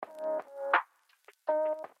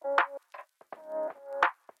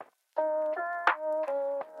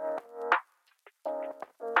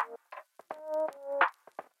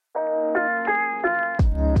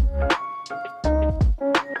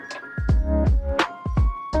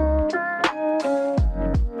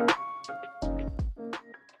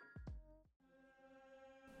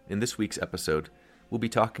In this week's episode, we'll be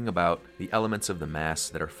talking about the elements of the Mass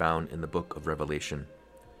that are found in the book of Revelation.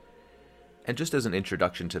 And just as an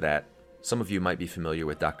introduction to that, some of you might be familiar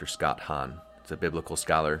with Dr. Scott Hahn. He's a biblical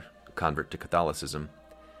scholar, a convert to Catholicism.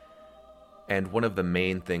 And one of the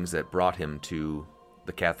main things that brought him to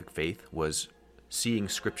the Catholic faith was seeing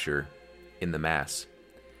Scripture in the Mass.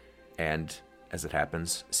 And, as it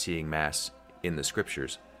happens, seeing Mass in the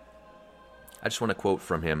Scriptures. I just want to quote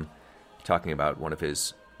from him, talking about one of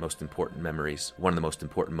his most important memories, one of the most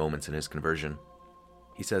important moments in his conversion.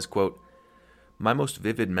 He says, quote, "My most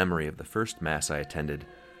vivid memory of the first Mass I attended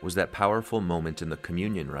was that powerful moment in the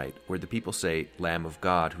communion rite where the people say, 'Lamb of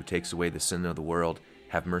God, who takes away the sin of the world,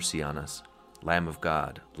 have mercy on us. Lamb of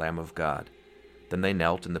God, Lamb of God.' Then they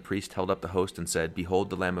knelt, and the priest held up the host and said, 'Behold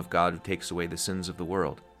the Lamb of God who takes away the sins of the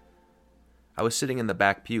world.' I was sitting in the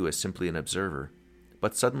back pew as simply an observer,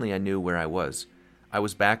 but suddenly I knew where I was. I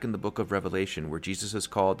was back in the book of Revelation, where Jesus is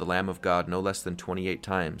called the Lamb of God no less than 28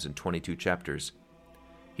 times in 22 chapters.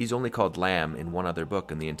 He's only called Lamb in one other book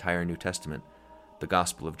in the entire New Testament, the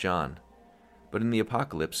Gospel of John. But in the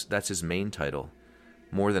Apocalypse, that's his main title.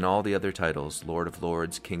 More than all the other titles, Lord of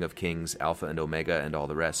Lords, King of Kings, Alpha and Omega, and all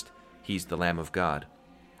the rest, he's the Lamb of God.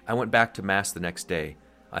 I went back to Mass the next day.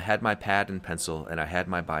 I had my pad and pencil, and I had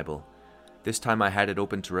my Bible. This time I had it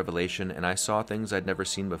open to Revelation, and I saw things I'd never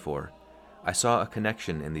seen before. I saw a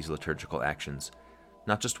connection in these liturgical actions.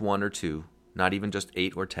 Not just one or two, not even just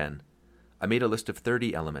 8 or 10. I made a list of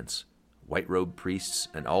 30 elements. White-robed priests,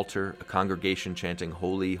 an altar, a congregation chanting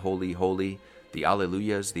Holy, Holy, Holy, the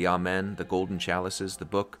Alleluias, the Amen, the golden chalices, the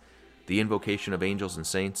book, the invocation of angels and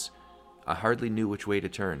saints. I hardly knew which way to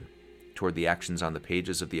turn, toward the actions on the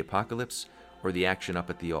pages of the Apocalypse or the action up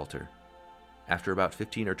at the altar. After about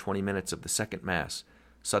 15 or 20 minutes of the second Mass,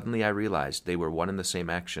 suddenly I realized they were one and the same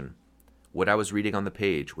action. What I was reading on the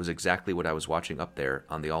page was exactly what I was watching up there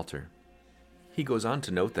on the altar." He goes on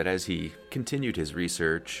to note that as he continued his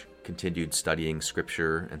research, continued studying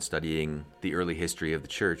Scripture and studying the early history of the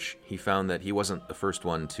Church, he found that he wasn't the first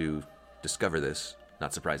one to discover this,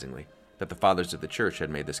 not surprisingly, that the Fathers of the Church had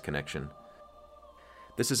made this connection.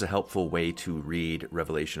 This is a helpful way to read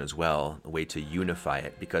Revelation as well, a way to unify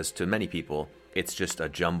it, because to many people, it's just a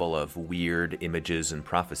jumble of weird images and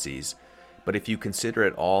prophecies. But if you consider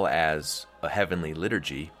it all as a heavenly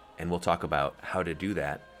liturgy, and we'll talk about how to do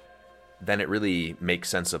that, then it really makes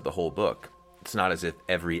sense of the whole book. It's not as if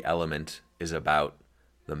every element is about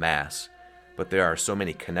the Mass, but there are so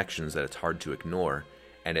many connections that it's hard to ignore,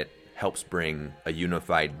 and it helps bring a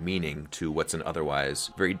unified meaning to what's an otherwise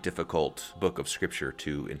very difficult book of Scripture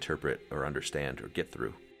to interpret or understand or get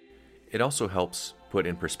through. It also helps put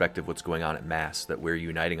in perspective what's going on at Mass, that we're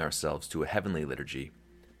uniting ourselves to a heavenly liturgy,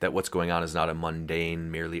 that what's going on is not a mundane,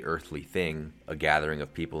 merely earthly thing, a gathering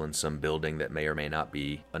of people in some building that may or may not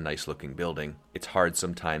be a nice-looking building. It's hard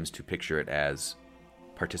sometimes to picture it as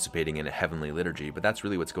participating in a heavenly liturgy, but that's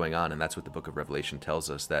really what's going on, and that's what the book of Revelation tells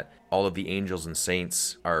us, that all of the angels and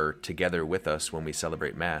saints are together with us when we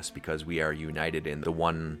celebrate Mass because we are united in the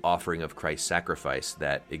one offering of Christ's sacrifice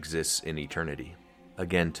that exists in eternity.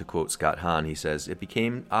 Again, to quote Scott Hahn, he says, "It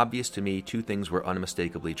became obvious to me 2 things were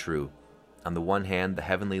unmistakably true. On the one hand, the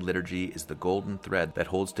heavenly liturgy is the golden thread that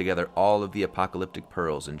holds together all of the apocalyptic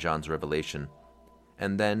pearls in John's Revelation.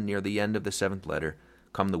 And then, near the end of the 7th letter,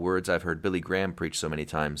 come the words I've heard Billy Graham preach so many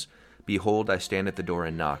times, 'Behold, I stand at the door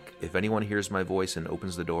and knock. If anyone hears my voice and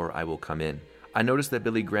opens the door, I will come in.' I noticed that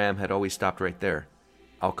Billy Graham had always stopped right there.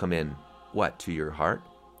 I'll come in. What, to your heart?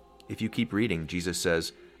 If you keep reading, Jesus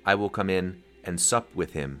says, 'I will come in and sup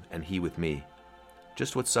with him and he with me.'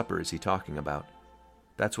 Just what supper is he talking about?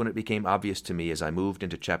 That's when it became obvious to me as I moved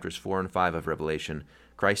into chapters 4 and 5 of Revelation.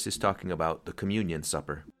 Christ is talking about the communion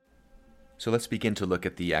supper." So let's begin to look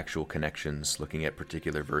at the actual connections, looking at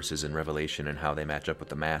particular verses in Revelation and how they match up with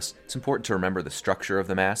the Mass. It's important to remember the structure of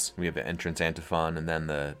the Mass. We have the entrance antiphon, and then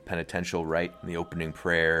the penitential rite, the opening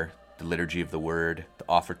prayer, the liturgy of the Word, the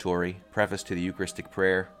offertory, preface to the Eucharistic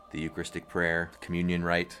prayer, communion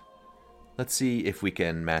rite. Let's see if we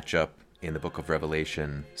can match up in the book of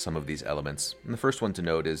Revelation some of these elements. And the first one to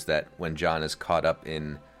note is that when John is caught up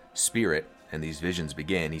in spirit and these visions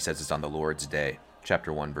begin, he says it's on the Lord's day.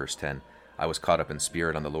 Chapter 1, verse 10. "I was caught up in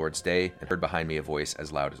spirit on the Lord's day and heard behind me a voice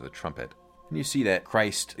as loud as a trumpet." And you see that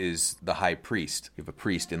Christ is the high priest. You have a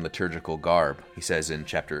priest in liturgical garb. He says in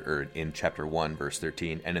chapter 1, verse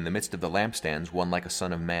 13, "And in the midst of the lampstands, one like a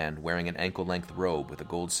son of man, wearing an ankle-length robe with a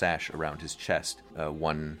gold sash around his chest."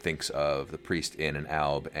 One thinks of the priest in an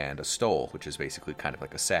alb and a stole, which is basically kind of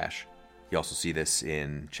like a sash. You also see this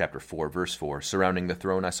in chapter 4, verse 4. "Surrounding the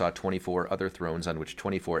throne I saw 24 other thrones on which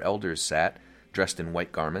 24 elders sat, dressed in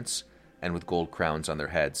white garments. and with gold crowns on their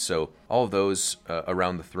heads. So all of those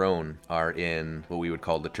around the throne are in what we would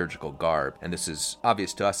call liturgical garb. And this is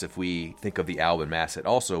obvious to us if we think of the Alban Mass. It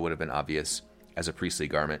also would have been obvious as a priestly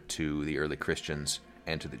garment to the early Christians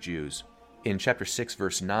and to the Jews. In chapter 6,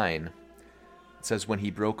 verse 9, it says, "When he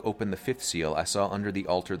broke open the fifth seal, I saw under the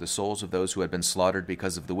altar the souls of those who had been slaughtered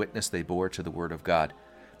because of the witness they bore to the word of God."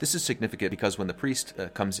 This is significant because when the priest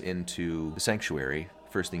comes into the sanctuary,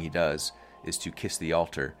 first thing he does is to kiss the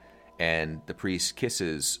altar. And the priest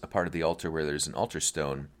kisses a part of the altar where there's an altar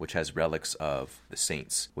stone, which has relics of the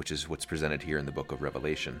saints, which is what's presented here in the book of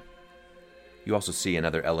Revelation. You also see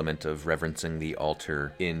another element of reverencing the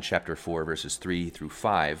altar in chapter 4, verses 3 through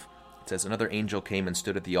 5. It says, "Another angel came and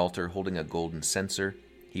stood at the altar holding a golden censer.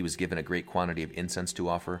 He was given a great quantity of incense to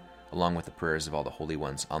offer, along with the prayers of all the holy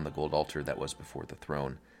ones on the gold altar that was before the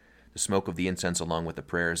throne. The smoke of the incense along with the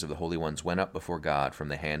prayers of the holy ones went up before God from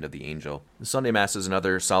the hand of the angel." The Sunday Masses and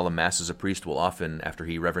other solemn masses, a priest will often, after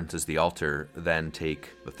he reverences the altar, then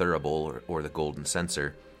take the thurible or the golden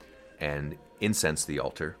censer and incense the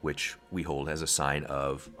altar, which we hold as a sign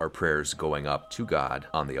of our prayers going up to God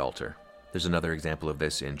on the altar. There's another example of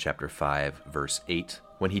this in chapter 5, verse 8.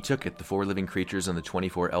 "When he took it, the 4 living creatures and the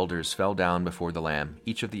 24 elders fell down before the Lamb.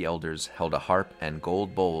 Each of the elders held a harp and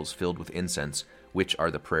gold bowls filled with incense, which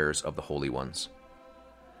are the prayers of the holy ones."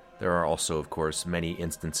 There are also, of course, many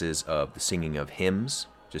instances of the singing of hymns.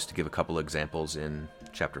 Just to give a couple examples in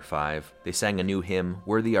chapter 5, they sang a new hymn,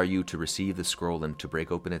 "Worthy are you to receive the scroll and to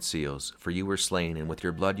break open its seals, for you were slain, and with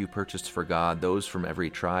your blood you purchased for God those from every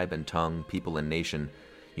tribe and tongue, people and nation.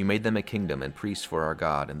 You made them a kingdom and priests for our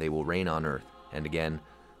God, and they will reign on earth." And again,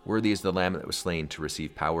 "Worthy is the Lamb that was slain to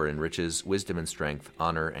receive power and riches, wisdom and strength,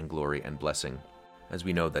 honor and glory and blessing." As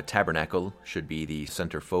we know, the tabernacle should be the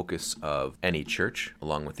center focus of any church,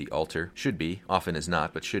 along with the altar. Should be, often is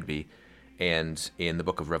not, but should be. And in the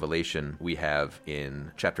book of Revelation, we have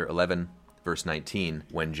in chapter 11, verse 19,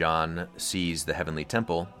 when John sees the heavenly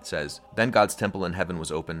temple, it says, "Then God's temple in heaven was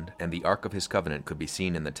opened, and the ark of his covenant could be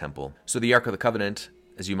seen in the temple." So the ark of the covenant,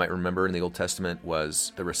 as you might remember in the Old Testament,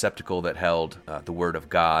 was the receptacle that held the word of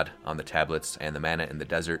God on the tablets and the manna in the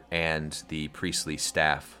desert and the priestly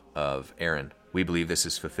staff of Aaron. We believe this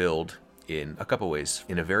is fulfilled in a couple ways.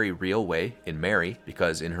 In a very real way in Mary,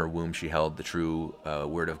 because in her womb she held the true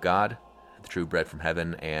word of God, the true bread from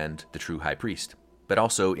heaven, and the true high priest. But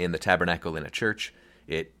also in the tabernacle in a church,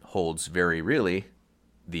 it holds very really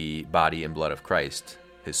the body and blood of Christ,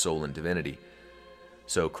 his soul and divinity.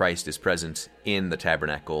 So Christ is present in the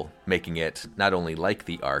tabernacle, making it not only like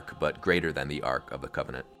the ark, but greater than the ark of the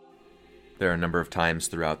covenant. There are a number of times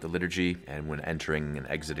throughout the liturgy and when entering and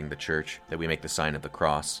exiting the church that we make the sign of the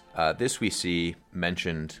cross. This we see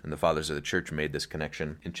mentioned, and the fathers of the church made this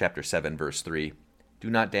connection, in chapter 7, verse 3. "Do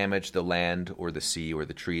not damage the land or the sea or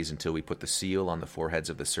the trees until we put the seal on the foreheads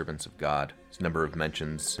of the servants of God." There's a number of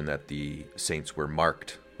mentions in that the saints were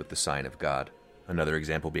marked with the sign of God. Another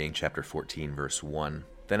example being chapter 14, verse 1.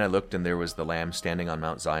 "Then I looked, and there was the Lamb standing on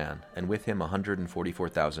Mount Zion, and with him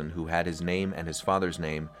 144,000 who had his name and his Father's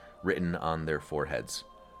name written on their foreheads."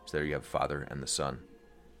 So there you have Father and the Son.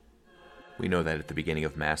 We know that at the beginning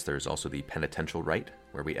of Mass there is also the penitential rite,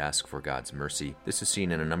 where we ask for God's mercy. This is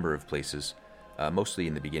seen in a number of places, mostly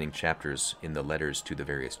in the beginning chapters in the letters to the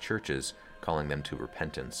various churches, calling them to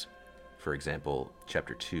repentance. For example,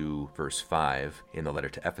 chapter 2, verse 5, in the letter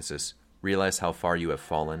to Ephesus, "Realize how far you have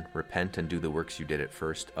fallen. Repent and do the works you did at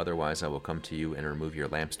first. Otherwise I will come to you and remove your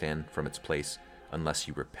lampstand from its place, unless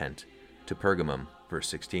you repent." To Pergamum, verse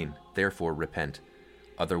 16, "Therefore repent.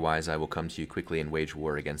 Otherwise I will come to you quickly and wage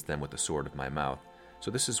war against them with the sword of my mouth."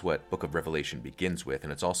 So this is what Book of Revelation begins with,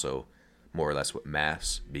 and it's also more or less what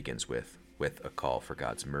Mass begins with a call for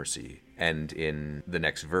God's mercy. And in the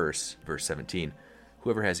next verse, verse 17,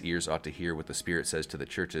 "Whoever has ears ought to hear what the Spirit says to the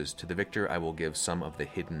churches. To the victor I will give some of the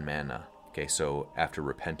hidden manna." Okay, so after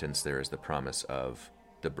repentance there is the promise of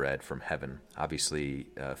the bread from heaven, obviously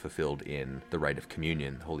fulfilled in the rite of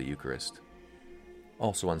communion, the Holy Eucharist.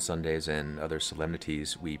 Also on Sundays and other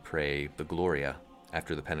solemnities we pray the Gloria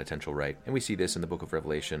after the penitential rite, and we see this in the book of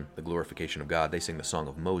Revelation, the glorification of God. They sing the Song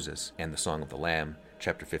of Moses and the Song of the Lamb,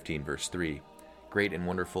 chapter 15, verse 3. "Great and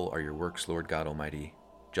wonderful are your works, Lord God Almighty.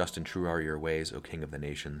 Just and true are your ways, O King of the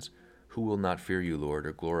nations. Who will not fear you, Lord,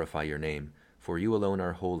 or glorify your name? For you alone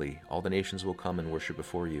are holy. All the nations will come and worship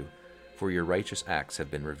before you, for your righteous acts have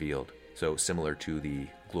been revealed." So similar to the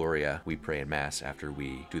Gloria we pray in Mass after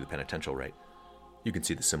we do the penitential rite. You can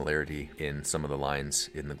see the similarity in some of the lines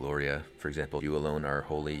in the Gloria. For example, "You alone are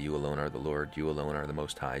holy, you alone are the Lord, you alone are the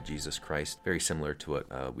Most High, Jesus Christ." Very similar to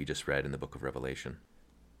what we just read in the book of Revelation.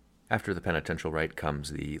 After the penitential rite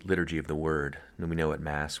comes the liturgy of the Word, and we know at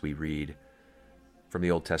Mass we read from the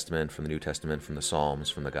Old Testament, from the New Testament, from the Psalms,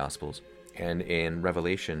 from the Gospels. And in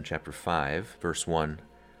Revelation chapter 5, verse 1,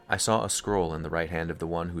 I saw a scroll in the right hand of the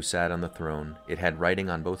one who sat on the throne. It had writing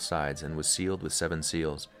on both sides and was sealed with 7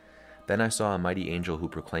 seals. Then I saw a mighty angel who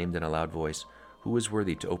proclaimed in a loud voice, Who is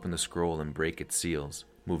worthy to open the scroll and break its seals?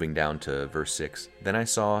 Moving down to verse 6. Then I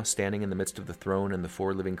saw, standing in the midst of the throne and the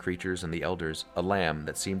 4 living creatures and the elders, a lamb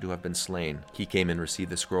that seemed to have been slain. He came and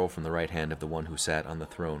received the scroll from the right hand of the one who sat on the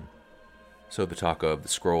throne. So the talk of the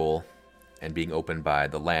scroll and being opened by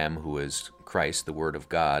the Lamb, who is Christ, the Word of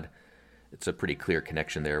God, it's a pretty clear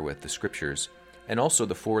connection there with the Scriptures. And also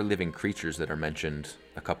the 4 living creatures that are mentioned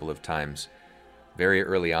a couple of times. Very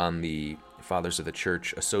early on, the Fathers of the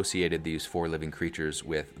Church associated these 4 living creatures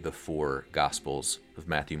with the 4 Gospels of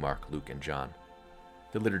Matthew, Mark, Luke, and John.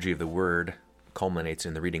 The Liturgy of the Word culminates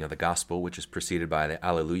in the reading of the Gospel, which is preceded by the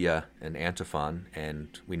Alleluia and Antiphon,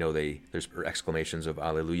 and we know there's exclamations of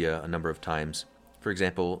Alleluia a number of times. For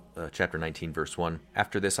example, chapter 19, verse 1,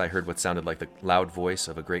 After this I heard what sounded like the loud voice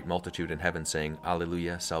of a great multitude in heaven saying,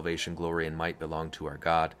 Alleluia, salvation, glory, and might belong to our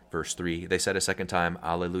God. Verse 3, They said a second time,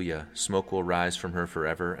 Alleluia, smoke will rise from her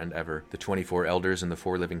forever and ever. The 24 elders and the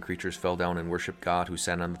 4 living creatures fell down and worshipped God who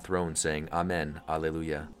sat on the throne, saying, Amen,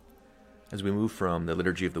 Alleluia. As we move from the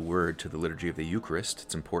Liturgy of the Word to the Liturgy of the Eucharist,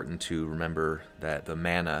 it's important to remember that the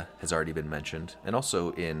manna has already been mentioned. And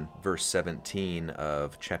also in verse 17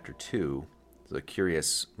 of chapter 2, the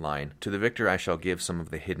curious line, To the victor I shall give some of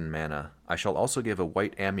the hidden manna. I shall also give a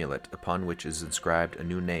white amulet upon which is inscribed a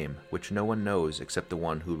new name, which no one knows except the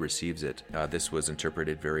one who receives it. This was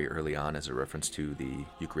interpreted very early on as a reference to the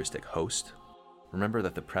Eucharistic host. Remember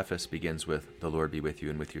that the preface begins with, The Lord be with you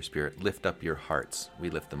and with your spirit. Lift up your hearts. We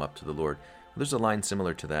lift them up to the Lord. There's a line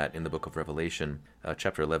similar to that in the book of Revelation,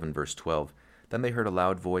 chapter 11, verse 12. Then they heard a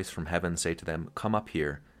loud voice from heaven say to them, Come up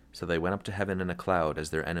here. So they went up to heaven in a cloud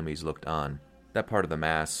as their enemies looked on. That part of the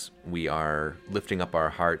Mass, we are lifting up our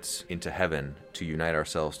hearts into heaven to unite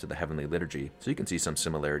ourselves to the heavenly liturgy. So you can see some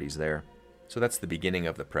similarities there. So that's the beginning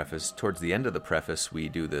of the preface. Towards the end of the preface, we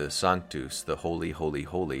do the Sanctus, the Holy, Holy,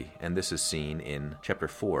 Holy, and this is seen in chapter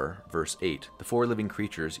 4, verse 8. The 4 living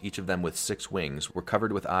creatures, each of them with 6 wings, were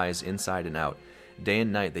covered with eyes inside and out. Day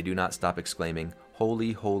and night they do not stop exclaiming,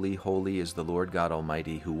 Holy, holy, holy is the Lord God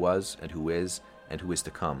Almighty, who was, and who is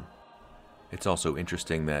to come. It's also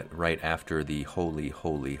interesting that right after the Holy,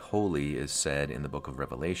 Holy, Holy is said in the book of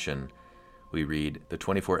Revelation, we read, The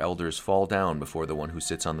 24 elders fall down before the one who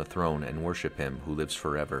sits on the throne and worship him who lives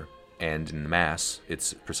forever. And in the Mass,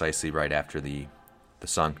 it's precisely right after the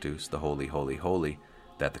Sanctus, the Holy, Holy, Holy,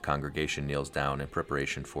 that the congregation kneels down in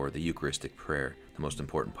preparation for the Eucharistic prayer, the most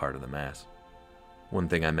important part of the Mass. One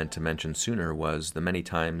thing I meant to mention sooner was the many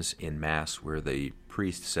times in Mass where the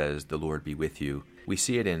priest says, The Lord be with you. We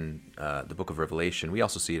see it in the book of Revelation. We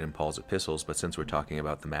also see it in Paul's epistles, but since we're talking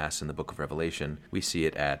about the Mass in the book of Revelation, we see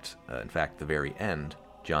it at, in fact, the very end.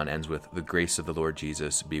 John ends with, The grace of the Lord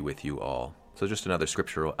Jesus be with you all. So just another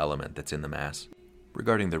scriptural element that's in the Mass.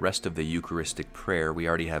 Regarding the rest of the Eucharistic prayer, we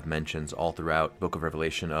already have mentions all throughout the book of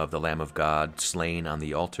Revelation of the Lamb of God slain on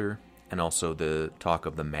the altar, and also the talk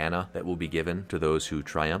of the manna that will be given to those who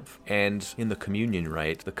triumph. And in the communion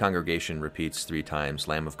rite, the congregation repeats 3 times,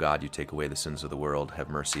 Lamb of God, you take away the sins of the world, have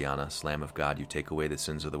mercy on us. Lamb of God, you take away the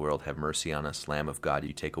sins of the world, have mercy on us. Lamb of God,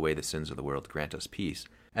 you take away the sins of the world, grant us peace.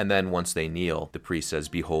 And then once they kneel, the priest says,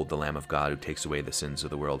 Behold the Lamb of God who takes away the sins of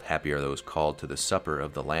the world. Happy are those called to the supper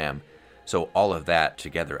of the Lamb. So all of that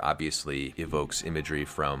together obviously evokes imagery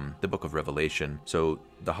from the book of Revelation. So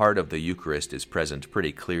the heart of the Eucharist is present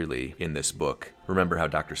pretty clearly in this book. Remember how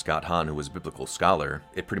Dr. Scott Hahn, who was a biblical scholar,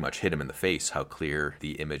 it pretty much hit him in the face how clear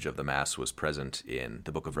the image of the Mass was present in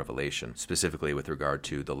the book of Revelation, specifically with regard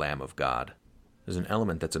to the Lamb of God. There's an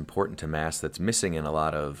element that's important to Mass that's missing in a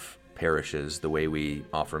lot of parishes, the way we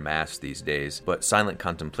offer Mass these days, but silent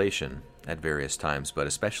contemplation at various times, but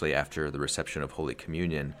especially after the reception of Holy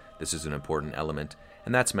Communion, this is an important element,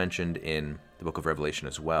 and that's mentioned in the book of Revelation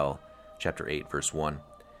as well, chapter 8, verse 1.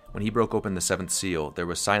 When he broke open the 7th seal, there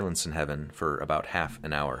was silence in heaven for about half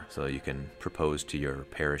an hour. So you can propose to your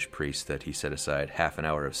parish priest that he set aside half an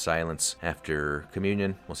hour of silence after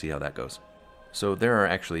communion. We'll see how that goes. So there are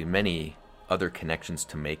actually many other connections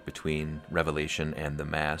to make between Revelation and the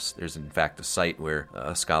Mass. There's in fact a site where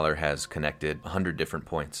a scholar has connected 100 different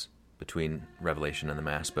points between Revelation and the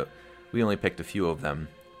Mass, but we only picked a few of them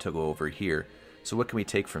to go over here. So what can we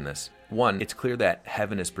take from this? One, it's clear that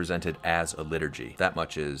heaven is presented as a liturgy. That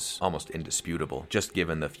much is almost indisputable. Just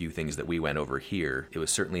given the few things that we went over here, it was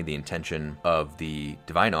certainly the intention of the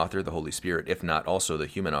divine author, the Holy Spirit, if not also the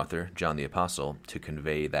human author, John the Apostle, to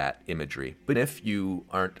convey that imagery. But if you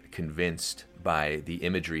aren't convinced by the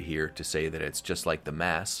imagery here to say that it's just like the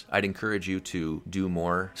Mass, I'd encourage you to do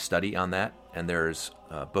more study on that. And there's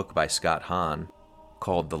a book by Scott Hahn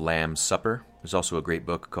called The Lamb's Supper. There's also a great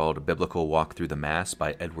book called A Biblical Walk Through the Mass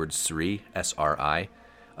by Edward Sri, S-R-I.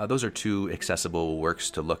 Those are two accessible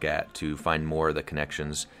works to look at to find more of the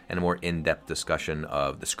connections and a more in-depth discussion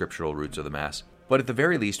of the scriptural roots of the Mass. But at the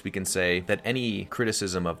very least, we can say that any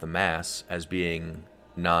criticism of the Mass as being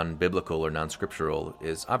non-biblical or non-scriptural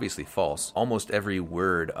is obviously false. Almost every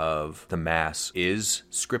word of the Mass is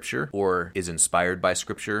Scripture or is inspired by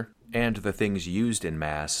Scripture. And the things used in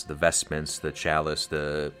Mass, the vestments, the chalice,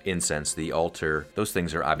 the incense, the altar, those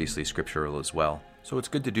things are obviously scriptural as well. So it's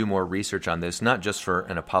good to do more research on this, not just for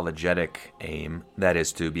an apologetic aim, that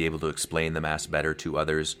is to be able to explain the Mass better to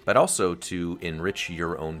others, but also to enrich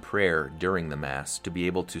your own prayer during the Mass, to be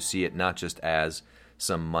able to see it not just as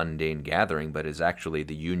some mundane gathering, but as actually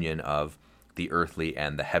the union of the earthly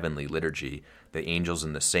and the heavenly liturgy, the angels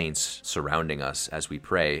and the saints surrounding us as we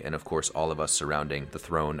pray, and of course all of us surrounding the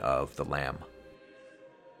throne of the Lamb.